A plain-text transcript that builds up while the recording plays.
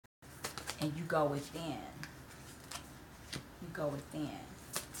and you go within. You go within.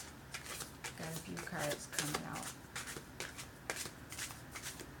 Got a few cards coming out.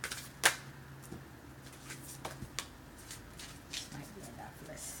 This might be enough.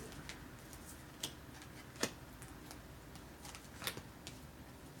 Let's see.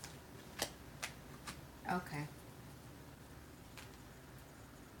 Okay.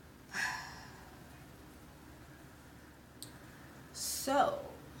 So,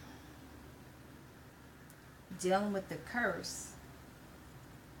 dealing with the curse,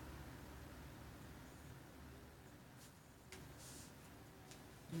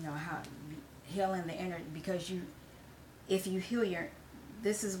 you know, how healing the inner, because you, if you heal your,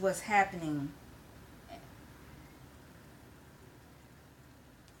 this is what's happening.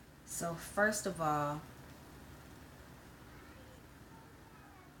 So first of all,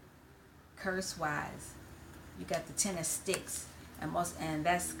 curse wise, you got the 10 of sticks, and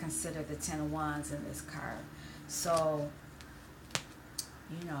that's considered the 10 of wands in this card. So,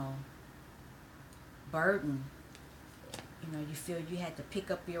 you know, burden, you know, you feel you had to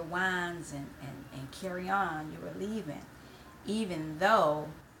pick up your wands and carry on. You were leaving, even though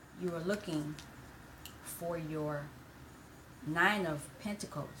you were looking for your 9 of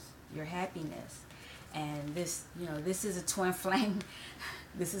pentacles, your happiness. And this, you know, this is a twin flame.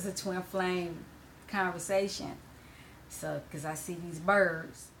 This is a twin flame conversation. So, because I see these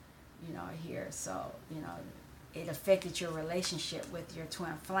birds, you know, here. So, you know, it affected your relationship with your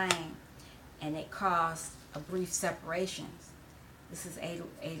twin flame, and it caused a brief separation. This is eight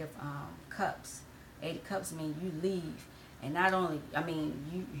of cups. 8 of cups mean you leave, and not only, I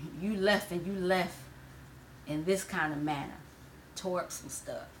mean, you left, and you left in this kind of manner, tore up some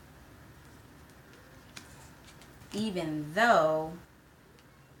stuff. Even though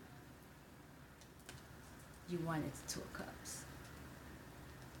you wanted the 2 of cups.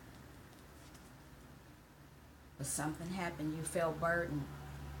 But something happened. You felt burdened.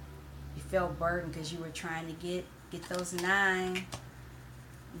 You felt burdened because you were trying to get those 9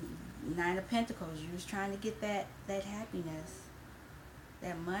 of pentacles. You was trying to get that happiness,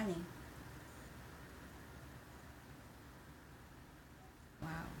 that money. Wow.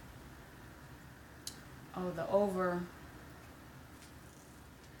 Oh,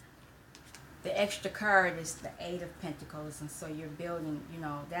 the extra card is the 8 of pentacles, and so you're building, you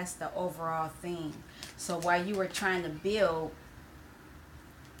know, that's the overall theme. So while you were trying to build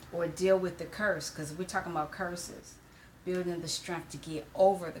or deal with the curse, because we're talking about curses, building the strength to get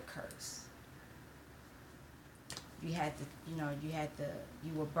over the curse, you had to,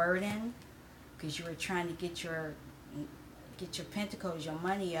 you were burdened because you were trying to get your pentacles, your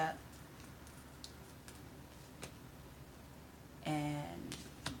money up, and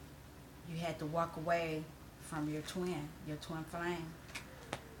you had to walk away from your twin flame.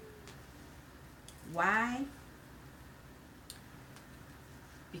 Why?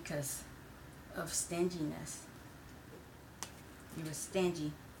 Because of stinginess. You were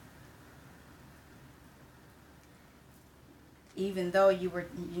stingy. Even though you were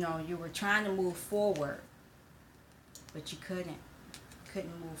trying to move forward, but you couldn't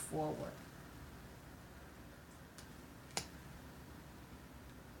move forward.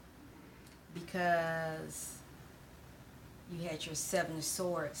 Because you had your 7 of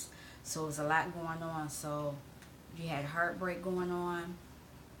swords, so it was a lot going on. So you had heartbreak going on,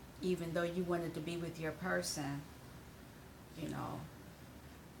 even though you wanted to be with your person, you know,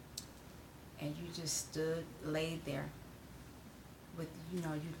 and you just laid there with, you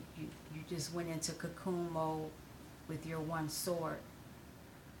know, you just went into cocoon mode with your 1 sword,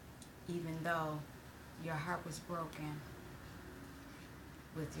 even though your heart was broken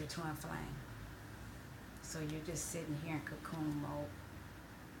with your twin flame. So you're just sitting here in cocoon mode.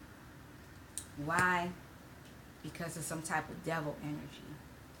 Why? Because of some type of devil energy.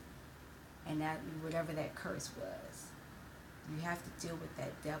 And that, whatever that curse was, you have to deal with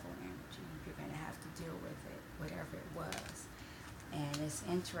that devil energy. You're going to have to deal with it, whatever it was. And it's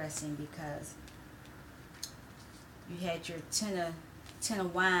interesting because you had your 10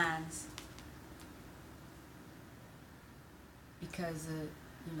 of wands because of,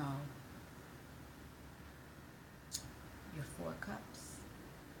 you know, your 4 cups.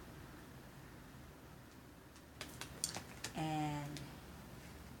 And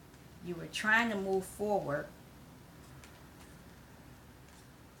you were trying to move forward.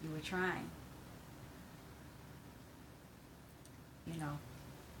 You were trying. You know.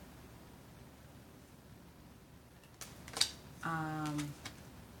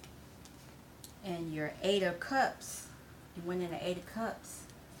 And your 8 of cups, you went into 8 of cups,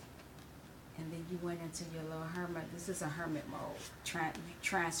 and then you went into your little hermit. This is a hermit mode,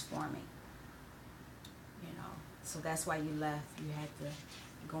 transforming. So that's why you left. You had to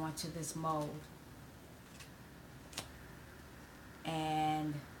go into this mode.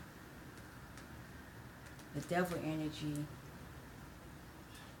 And the devil energy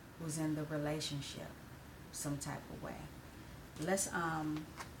was in the relationship some type of way. Let's I'm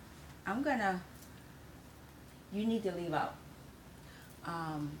gonna, you need to leave out.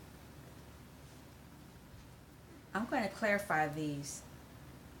 I'm gonna clarify these.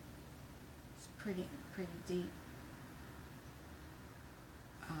 It's pretty deep.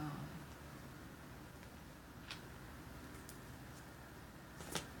 Um,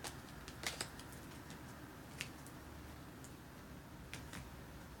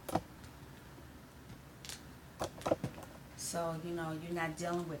 So, you're not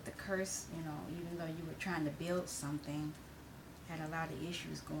dealing with the curse, even though you were trying to build something, had a lot of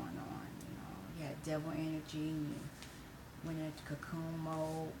issues going on, You had devil energy, and you went into cocoon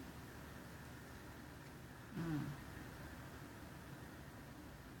mode.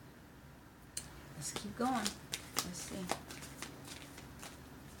 Let's keep going. Let's see.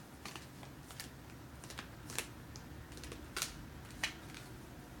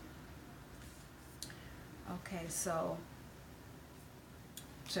 Okay, so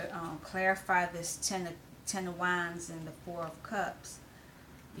to clarify this ten of wands and the 4 of cups,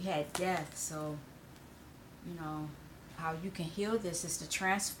 you had death. So how you can heal this is to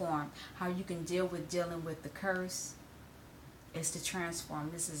transform. How you can dealing with the curse is to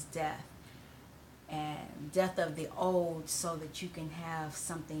transform. This is death, and death of the old, so that you can have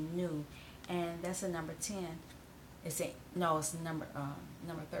something new. And that's a number 10. It's number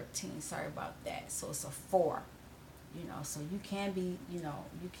 13. Sorry about that. So it's a 4. So you can be, you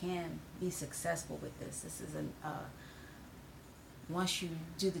can be successful with this. This is once you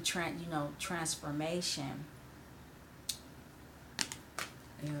do the transformation,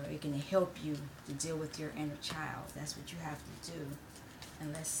 it can help you to deal with your inner child. That's what you have to do.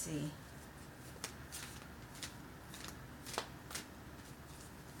 And let's see.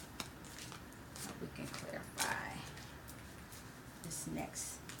 How we can clarify this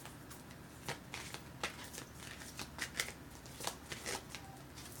next.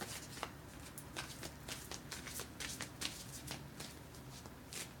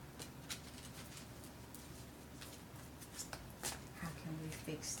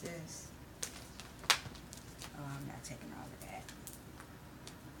 Fix this. Oh, I'm not taking all of that.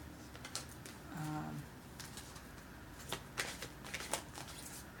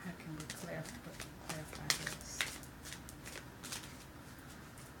 How can we clarify this?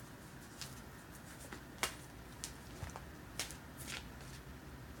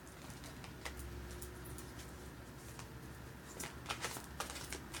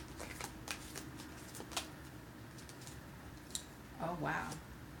 Oh wow.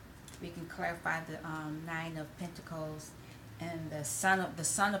 We can clarify the 9 of Pentacles, and the Son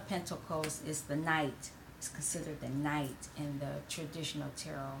of Pentacles is the Knight. It's considered the Knight in the traditional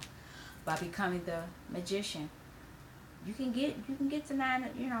tarot. By becoming the Magician, you can get the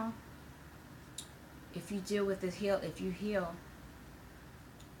 9. If you deal with this if you heal,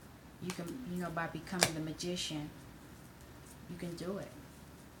 you can by becoming the Magician, you can do it.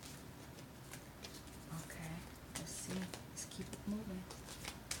 Okay, let's see. Let's keep it moving.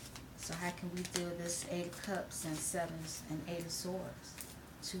 So how can we deal this 8 of Cups and 7s and 8 of Swords?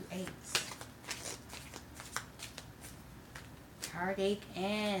 2 8s. Heartache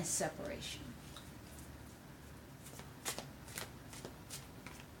and separation.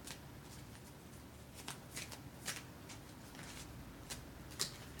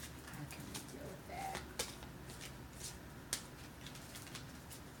 How can we deal with that?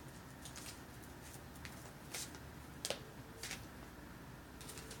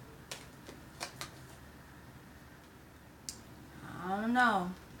 I don't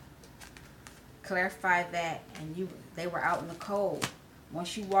know. Clarify that, and they were out in the cold.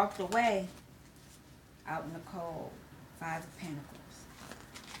 Once you walked away, out in the cold. 5 of Pentacles.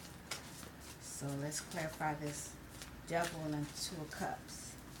 So let's clarify this Devil and 2 of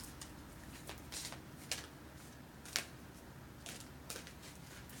Cups.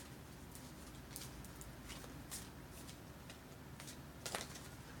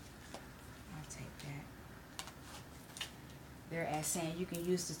 I'll take that. They're saying you can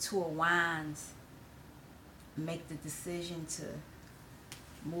use the 2 of Wands, make the decision to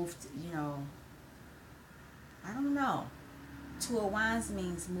move to, I don't know. 2 of Wands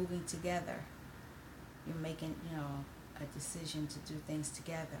means moving together. You're making, a decision to do things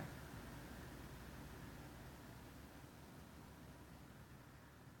together.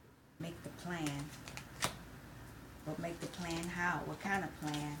 Make the plan. But make the plan how? What kind of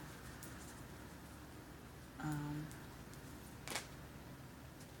plan?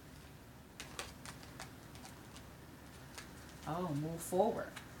 Oh, move forward.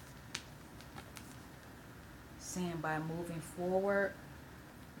 Saying by moving forward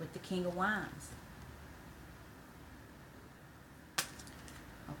with the King of Wands.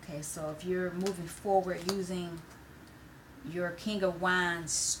 Okay, so if you're moving forward using your King of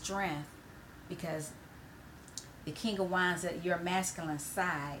Wands strength, because the King of Wands at your masculine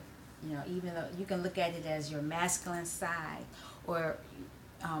side, you know, even though you can look at it as your masculine side, or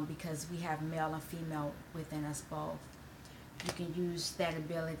because we have male and female within us both, you can use that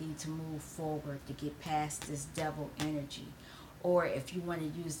ability to move forward to get past this devil energy. Or if you want to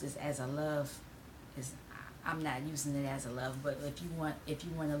use this as a love, is I'm not using it as a love, but if you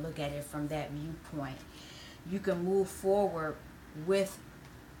want to look at it from that viewpoint, you can move forward with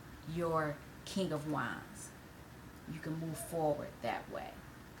your King of Wands. You can move forward that way.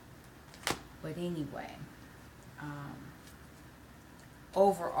 But anyway,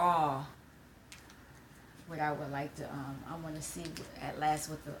 overall, what I would like to, I want to see at last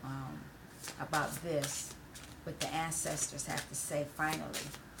what the, about this, what the ancestors have to say finally,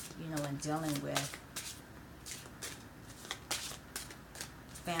 you know, in dealing with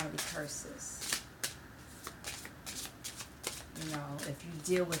family curses. You know, if you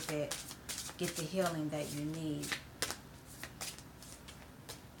deal with it, get the healing that you need.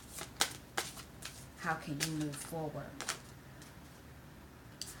 How can you move forward?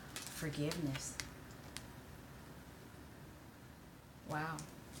 Forgiveness. Wow.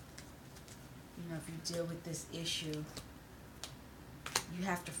 You know, if you deal with this issue, you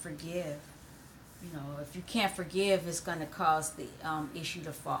have to forgive. You know, if you can't forgive, it's going to cause the issue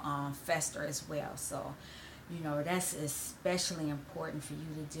to fester as well. So, you know, that's especially important for you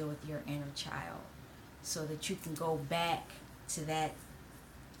to deal with your inner child, so that you can go back to that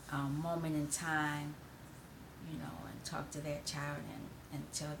moment in time, you know, and talk to that child and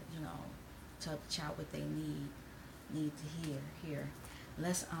tell, you know, tell the child what they need to hear. Here,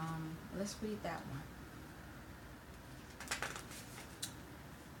 let's read that one.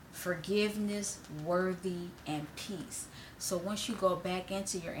 Forgiveness, worthy, and peace. So once you go back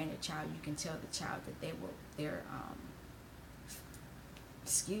into your inner child, you can tell the child that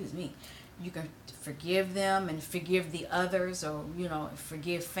you can forgive them and forgive the others, or, you know,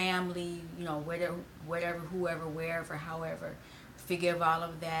 forgive family, you know, whatever, whoever, wherever, however, forgive all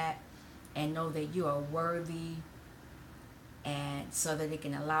of that, and know that you are worthy, and so that it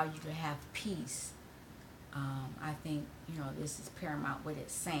can allow you to have peace. I think, you know, this is paramount what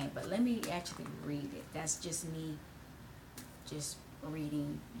it's saying, but let me actually read it. That's just me just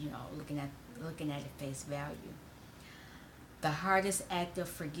reading, you know, looking at it face value. The hardest act of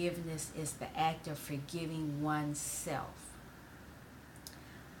forgiveness is the act of forgiving oneself.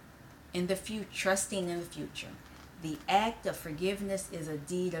 Trusting in the future. The act of forgiveness is a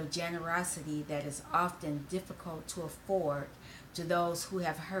deed of generosity that is often difficult to afford to those who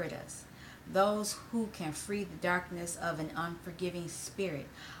have hurt us. Those who can free the darkness of an unforgiving spirit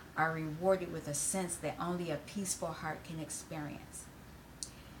are rewarded with a sense that only a peaceful heart can experience.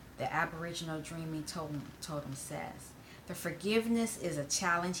 The Aboriginal Dreaming Totem says, the forgiveness is a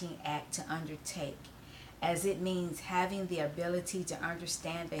challenging act to undertake, as it means having the ability to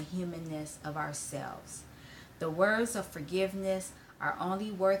understand the humanness of ourselves. The words of forgiveness are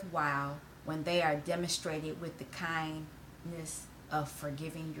only worthwhile when they are demonstrated with the kindness of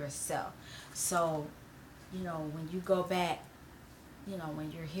forgiving yourself. So, you know, when you go back, you know,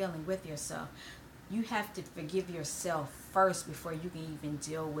 when you're healing with yourself, you have to forgive yourself first before you can even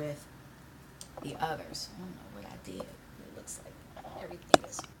deal with the others. I don't know what I did. It looks like everything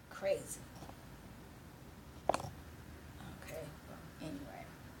is crazy. Okay, well, anyway.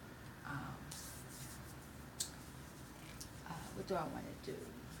 What do I want to do?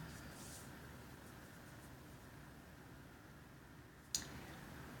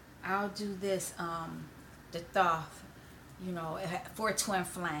 I'll do this, the Thoth, you know, for twin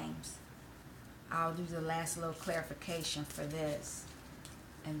flames. I'll do the last little clarification for this,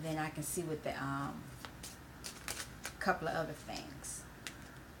 and then I can see with the couple of other things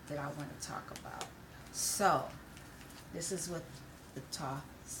that I want to talk about. So, this is what the Thoth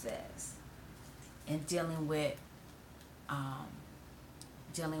says in dealing with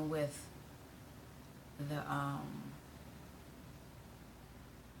the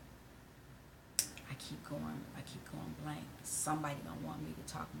I keep going blank. Somebody don't want me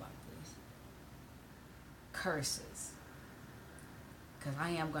to talk about this. Curses. Because I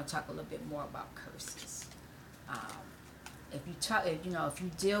am going to talk a little bit more about curses. If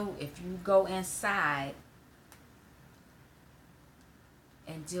you go inside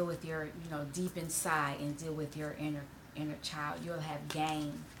and deal with your, you know, deep inside and deal with your inner child, you'll have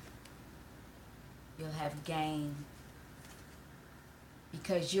gain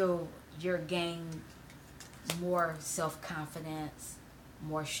because you'll gain more self-confidence,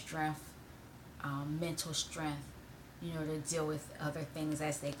 more strength, mental strength, to deal with other things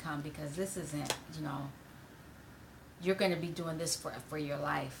as they come, because this isn't, you're going to be doing this for your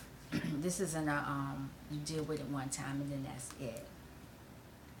life. This isn't you deal with it one time and then that's it.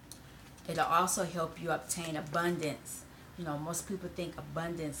 It'll also help you obtain abundance. Most people think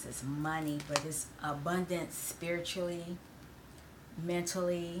abundance is money, but it's abundance spiritually,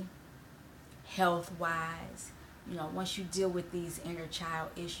 mentally, health-wise. Once you deal with these inner child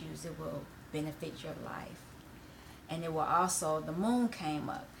issues, it will benefit your life. And it will also, the moon came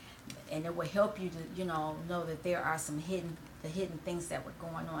up, and it will help you to, know that there are some hidden things that were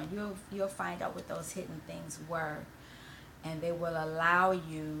going on. You'll find out what those hidden things were, and they will allow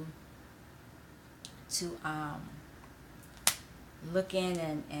you to look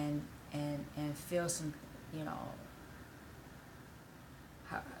in and feel some,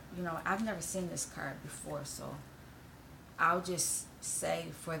 I've never seen this card before, so I'll just say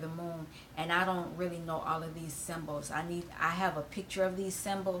for the moon, and I don't really know all of these symbols. I have a picture of these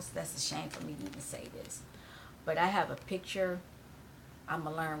symbols. That's a shame for me to even say this, but I have a picture. I'm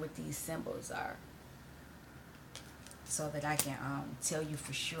gonna learn what these symbols are, so that I can tell you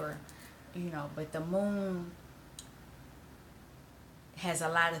for sure. But the moon has a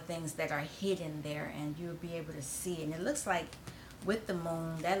lot of things that are hidden there, and you'll be able to see. And it looks like, with the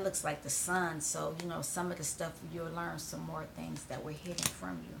moon, that looks like the sun. So, some of the stuff, you'll learn some more things that were hidden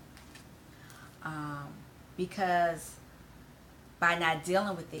from you. Because by not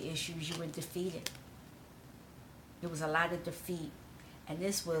dealing with the issues, you were defeated. There was a lot of defeat. And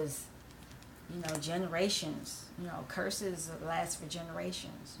this was, generations. Curses last for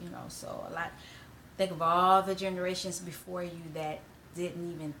generations. So a lot. Think of all the generations before you that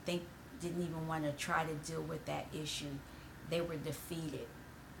didn't even want to try to deal with that issue. They were defeated.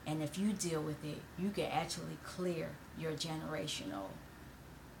 And if you deal with it, you can actually clear your generational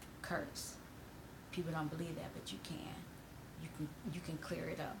curse. People don't believe that, but you can. You can clear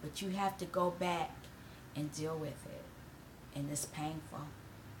it up. But you have to go back and deal with it. And it's painful.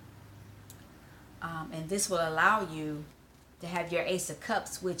 And this will allow you to have your Ace of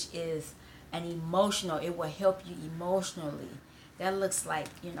Cups, which is an emotional. It will help you emotionally. That looks like,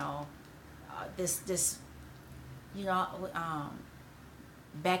 this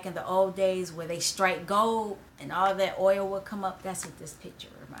back in the old days where they strike gold and all that oil will come up. That's what this picture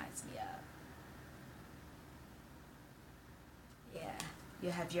reminds me of. Yeah, you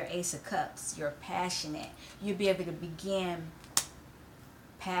have your Ace of Cups. You're passionate. You'll be able to begin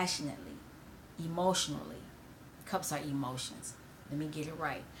passionately, emotionally. Cups are emotions. Let me get it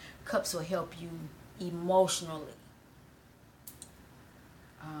right. Cups will help you emotionally.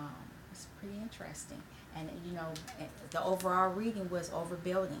 It's pretty interesting. And the overall reading was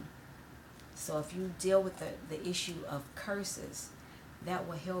overbuilding. So if you deal with the issue of curses, that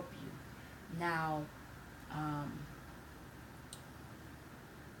will help you. Now,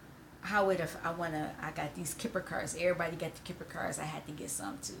 how would if I got these Kipper cards. Everybody got the Kipper cards. I had to get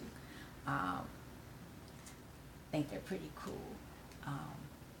some too. Think they're pretty cool.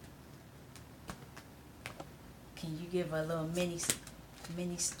 Can you give a little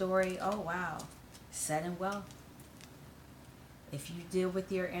mini story? Oh wow. Sudden wealth. If you deal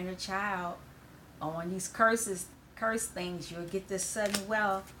with your inner child on these curse things, you'll get this sudden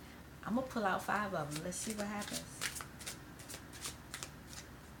wealth. I'm gonna pull out 5 of them. Let's see what happens.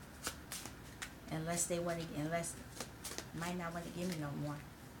 Unless might not want to give me no more,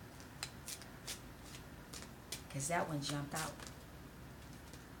 because that one jumped out.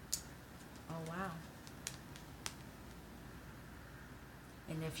 Oh wow.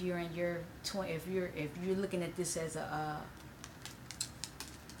 And if you're in your if you're looking at this as a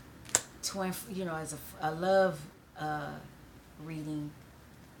twin, as a love reading,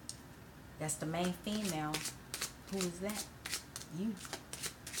 that's the main female. Who is that? You.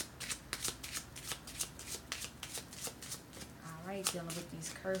 All right, dealing with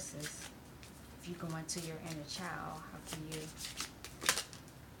these curses. If you go into your inner child, how can you?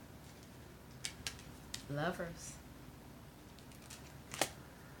 Lovers.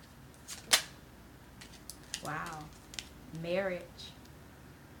 Wow. Marriage.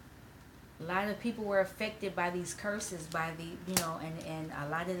 A lot of people were affected by these curses, by the, and a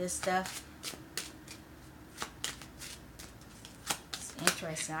lot of this stuff. It's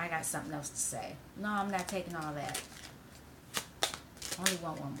interesting. I got something else to say. No, I'm not taking all that. Only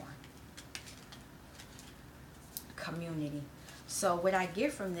want one more. Community. So what I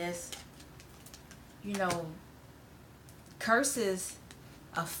get from this, curses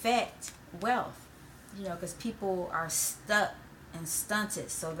affect wealth. Because people are stuck and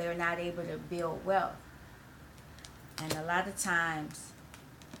stunted, so they're not able to build wealth. And a lot of times,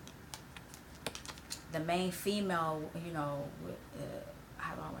 the main female,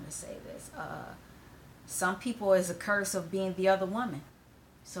 how do I want to say this? Some people is a curse of being the other woman.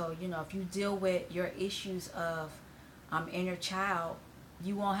 So, if you deal with your issues of inner child,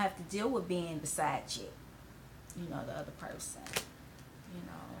 you won't have to deal with being beside chick, the other person. You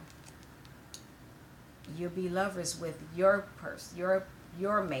know, you'll be lovers with your person,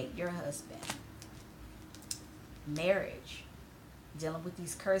 your mate, your husband. Marriage, dealing with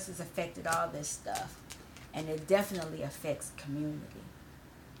these curses affected all this stuff, and it definitely affects community.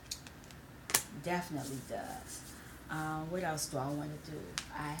 Definitely does. What else do I want to do?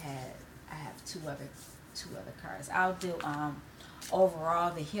 I have two other cards. I'll do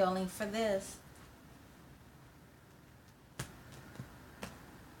overall the healing for this.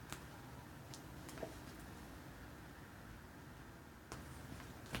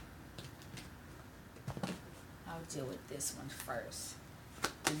 I'll deal with this one first.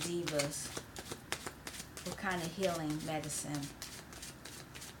 The Divas. What kind of healing medicine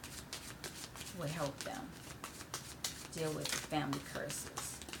will help them deal with the family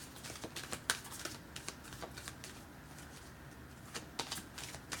curses?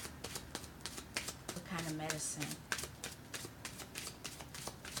 What kind of medicine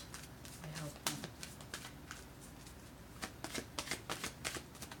will help them?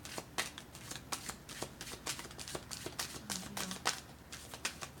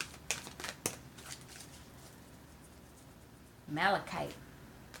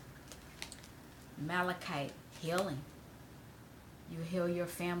 Malachite healing. You heal your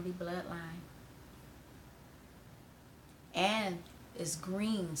family bloodline. And it's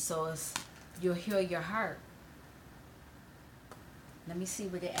green, so you'll heal your heart. Let me see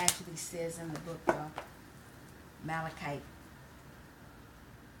what it actually says in the book, though. Malachite.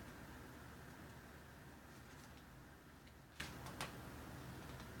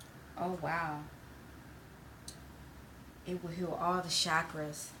 Oh, wow. It will heal all the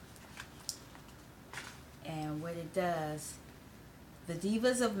chakras. And what it does, the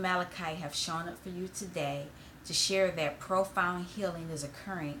Divas of Malachite have shown up for you today to share that profound healing is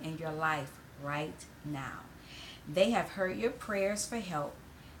occurring in your life right now. They have heard your prayers for help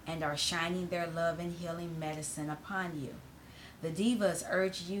and are shining their love and healing medicine upon you. The Divas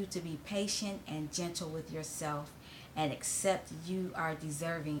urge you to be patient and gentle with yourself and accept you are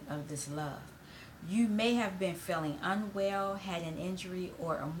deserving of this love. You may have been feeling unwell, had an injury,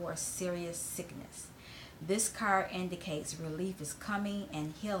 or a more serious sickness. This card indicates relief is coming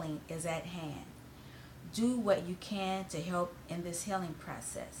and healing is at hand. Do what you can to help in this healing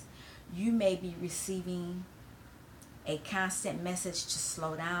process. You may be receiving a constant message to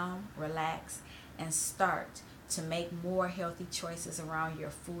slow down, relax, and start to make more healthy choices around your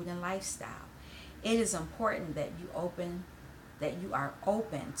food and lifestyle. It is important that you are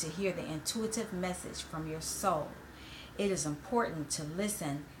open to hear the intuitive message from your soul. It is important to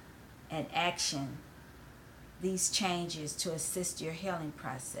listen and action these changes to assist your healing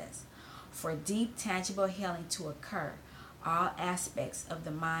process. For deep, tangible healing to occur, all aspects of the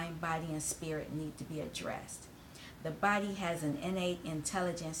mind, body, and spirit need to be addressed. The body has an innate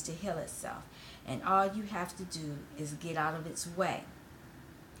intelligence to heal itself, and all you have to do is get out of its way.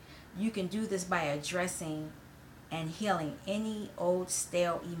 You can do this by addressing and healing any old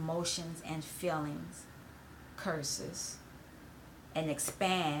stale emotions and feelings, curses, and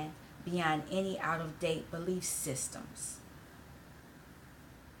expand beyond any out-of-date belief systems.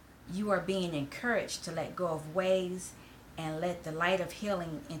 You are being encouraged to let go of ways and let the light of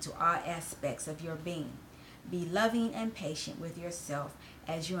healing into all aspects of your being. Be loving and patient with yourself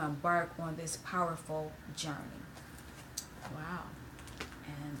as you embark on this powerful journey. Wow.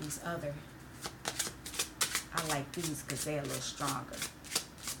 And these other, I like these because they're a little stronger.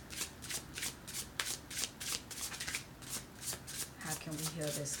 How can we heal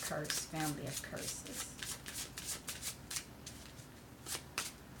this curse, family of curses?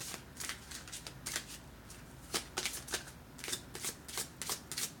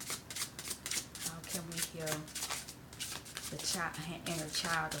 How can we heal the inner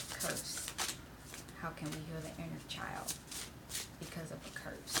child of curse? How can we heal the inner child because of a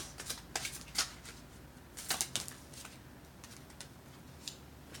curse?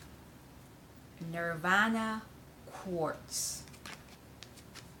 Nirvana quartz.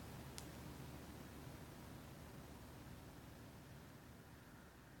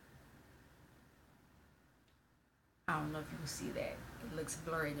 I don't know if you can see that. It looks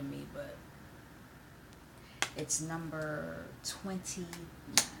blurry to me, but it's number 29.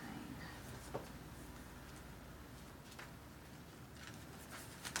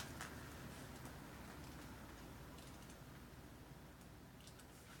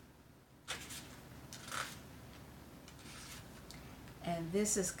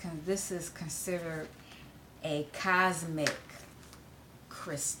 this is considered a cosmic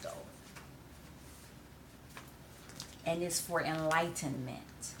crystal, and it's for enlightenment.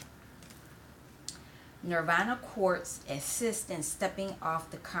 Nirvana quartz assists in stepping off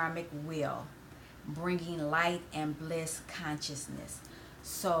the karmic wheel, bringing light and bliss consciousness.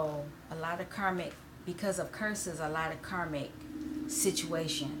 So a lot of karmic, because of curses, a lot of karmic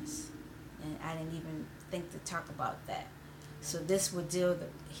situations, and I didn't even think to talk about that. So this will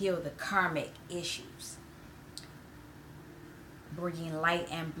heal the karmic issues, bringing light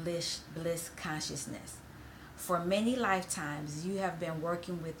and bliss consciousness. For many lifetimes, you have been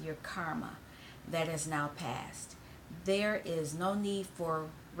working with your karma that is now past. There is no need for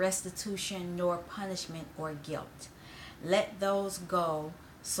restitution nor punishment or guilt. Let those go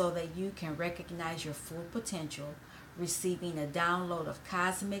so that you can recognize your full potential, receiving a download of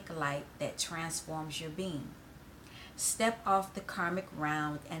cosmic light that transforms your being. Step off the karmic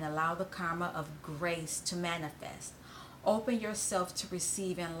round and allow the karma of grace to manifest. Open yourself to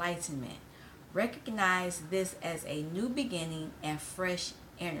receive enlightenment. Recognize this as a new beginning and fresh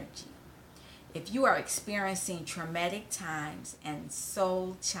energy. If you are experiencing traumatic times and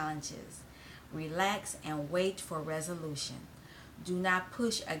soul challenges, relax and wait for resolution. Do not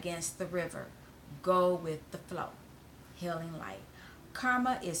push against the river. Go with the flow. Healing light.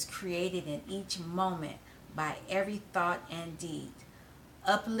 Karma is created in each moment by every thought and deed.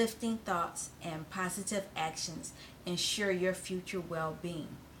 Uplifting thoughts and positive actions ensure your future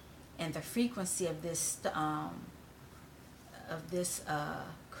well-being. And the frequency of this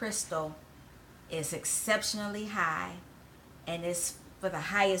crystal is exceptionally high, and it's for the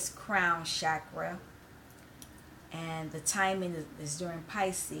highest crown chakra. And the timing is during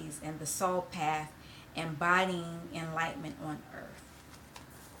Pisces, and the soul path, embodying enlightenment on earth.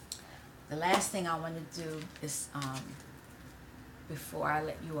 The last thing I want to do is, before I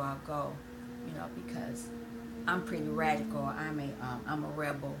let you all go, because I'm pretty radical. I'm a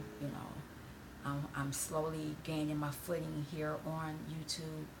rebel. I'm slowly gaining my footing here on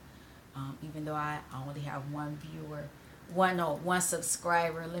YouTube. Even though I only have one viewer, one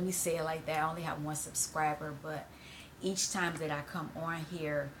subscriber. Let me say it like that. I only have one subscriber, but each time that I come on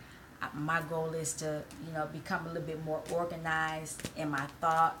here, my goal is to, become a little bit more organized in my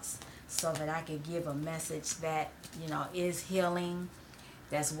thoughts, so that I can give a message that, is healing,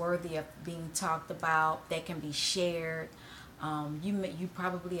 that's worthy of being talked about, that can be shared. You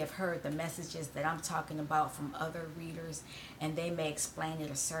probably have heard the messages that I'm talking about from other readers, and they may explain it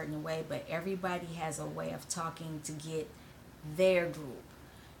a certain way, but everybody has a way of talking to get their group.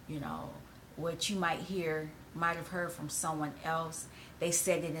 What you might have heard from someone else, they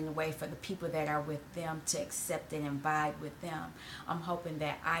said it in a way for the people that are with them to accept it and vibe with them. I'm hoping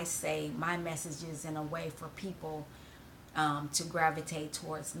that I say my messages in a way for people to gravitate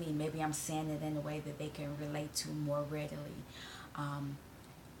towards me. Maybe I'm saying it in a way that they can relate to more readily.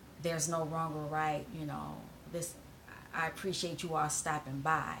 There's no wrong or right. I appreciate you all stopping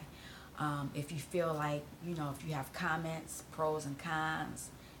by. If you feel like, if you have comments, pros and cons,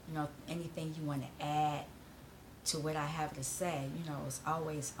 anything you want to add to what I have to say, it's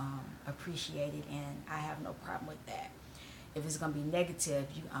always appreciated, and I have no problem with that. If it's going to be negative,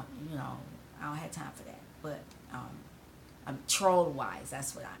 I don't have time for that. But troll wise,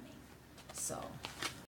 that's what I mean. So